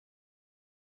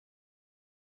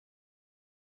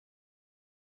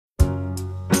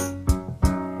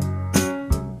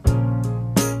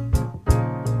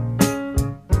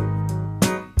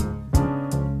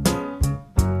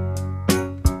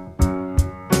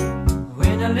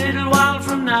little while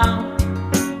from now,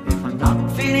 if I'm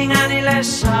not feeling any less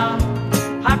sound,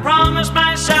 I promise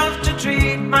myself to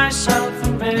treat myself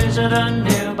and visit a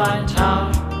nearby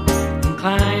tower. And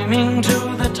climbing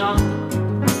to the top,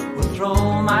 will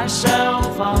throw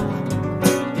myself off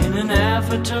in an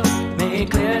effort to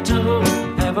make clear to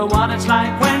whoever what it's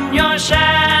like when you're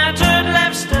shattered,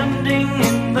 left standing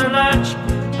in the lurch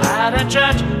at a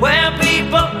church where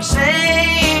people are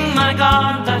saying, my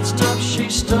God, that's tough. She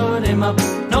stood him up.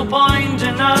 No point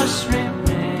in us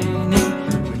remaining.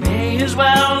 We may as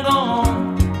well go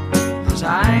home, as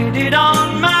I did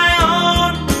on my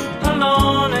own,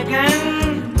 alone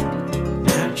again.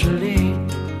 Naturally,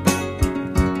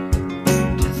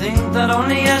 to think that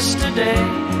only yesterday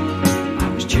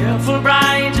I was cheerful,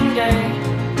 bright and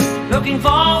gay, looking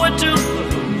forward to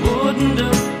what wouldn't do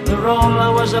the role I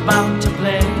was about to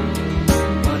play.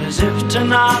 But as if to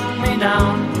knock me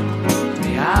down,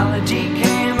 reality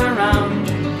came around,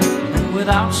 and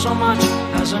without so much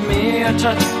as a mere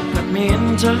touch, cut me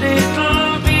into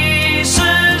little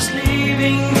pieces,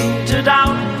 leaving me to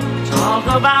doubt. Talk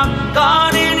about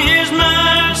God in His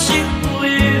mercy.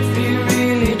 If He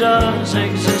really does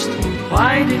exist,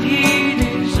 why did He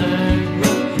desert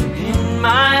me in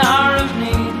my hour of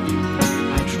need?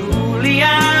 I truly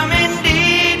am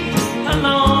indeed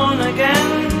alone again.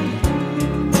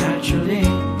 Naturally,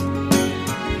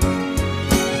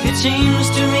 it seems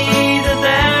to me that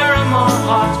there are more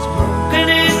hearts broken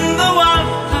in the world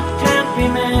that can't be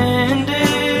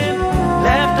mended,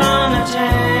 left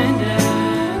unattended.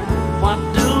 What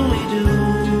do we do?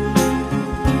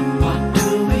 What do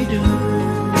we do?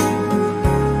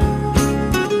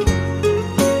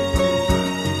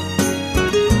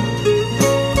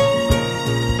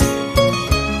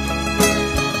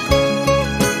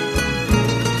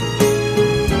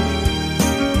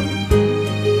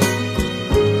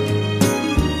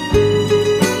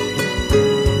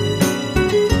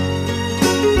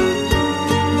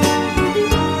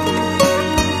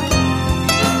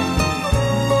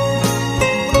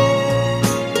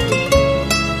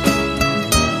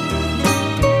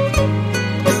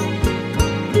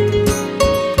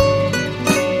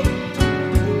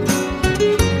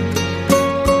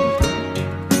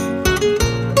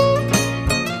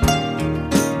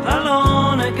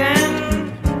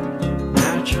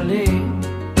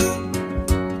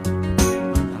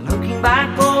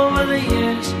 Back over the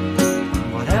years,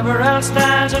 whatever else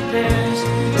that appears,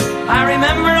 I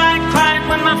remember I cried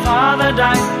when my father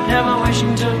died, never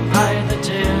wishing to hide the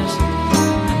tears.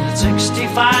 And at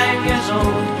 65 years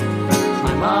old,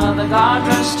 my mother, God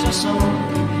rest her soul,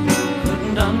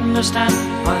 couldn't understand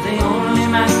why the only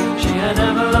man she had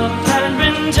ever loved had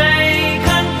been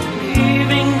taken,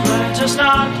 leaving her to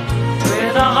start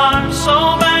with a heart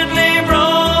so badly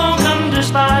broken.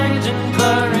 Despite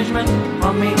encouragement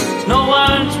from me, no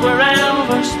words were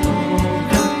ever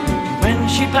spoken. When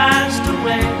she passed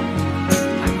away,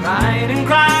 I cried and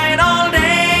cried all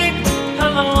day,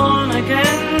 alone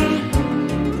again.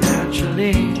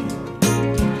 Naturally,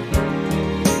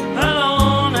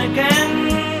 alone again.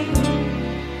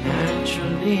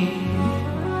 Naturally.